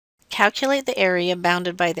calculate the area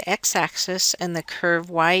bounded by the x-axis and the curve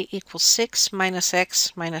y equals 6 minus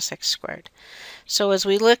x squared. So as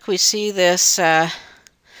we look, we see this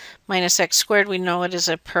minus x squared. We know it is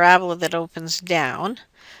a parabola that opens down.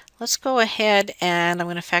 Let's go ahead and I'm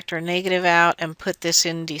going to factor a negative out and put this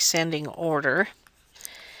in descending order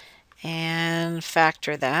and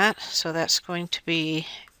factor that. So that's going to be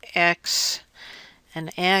x, and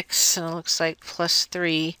it looks like plus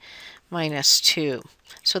 3 minus 2.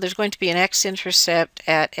 So there's going to be an x-intercept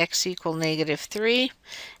at x equal negative 3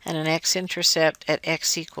 and an x-intercept at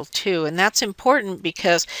x equal 2. And that's important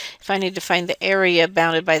because if I need to find the area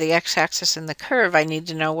bounded by the x-axis in the curve, I need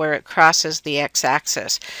to know where it crosses the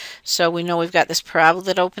x-axis. So we know we've got this parabola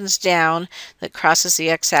that opens down that crosses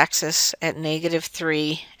the x-axis at negative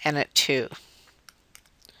 3 and at 2.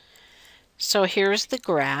 So here's the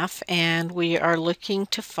graph, and we are looking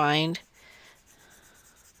to find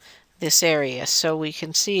this area. So we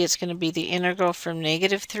can see it's going to be the integral from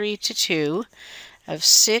negative 3 to 2 of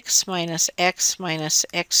 6 minus x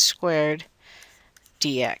squared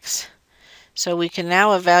dx. So we can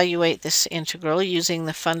now evaluate this integral using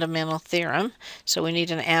the fundamental theorem. So we need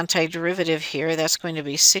an antiderivative here. That's going to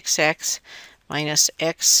be 6x minus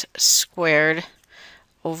x squared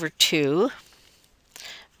over 2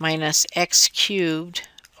 minus x cubed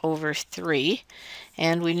over 3.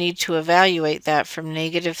 And we need to evaluate that from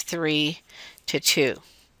negative 3 to 2.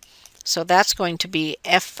 So that's going to be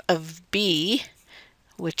f of b,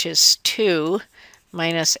 which is 2,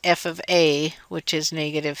 minus f of a, which is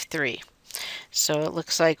negative 3. So it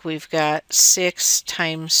looks like we've got 6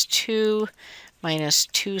 times 2 minus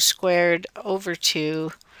 2 squared over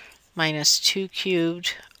 2 minus 2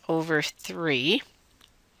 cubed over 3.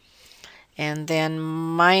 And then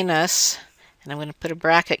minus, and I'm going to put a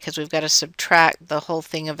bracket because we've got to subtract the whole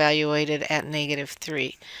thing evaluated at negative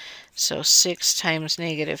 3. So 6 times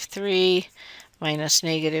negative 3 minus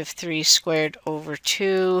negative 3 squared over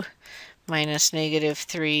 2 minus negative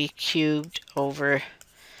 3 cubed over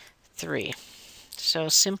 3. So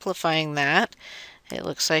simplifying that, it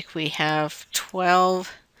looks like we have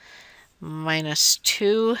 12 minus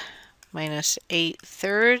 2 minus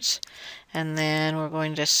 8/3, and then we're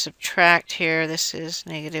going to subtract here. This is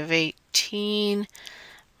negative 18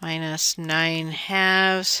 minus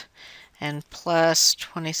 9/2 and plus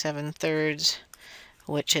 27/3,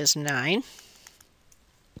 which is 9.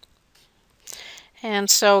 And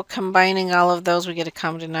so combining all of those, we get a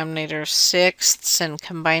common denominator of 6ths, and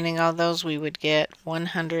combining all those, we would get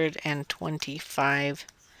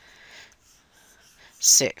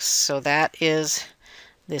 125/6. So that is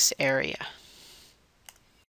this area.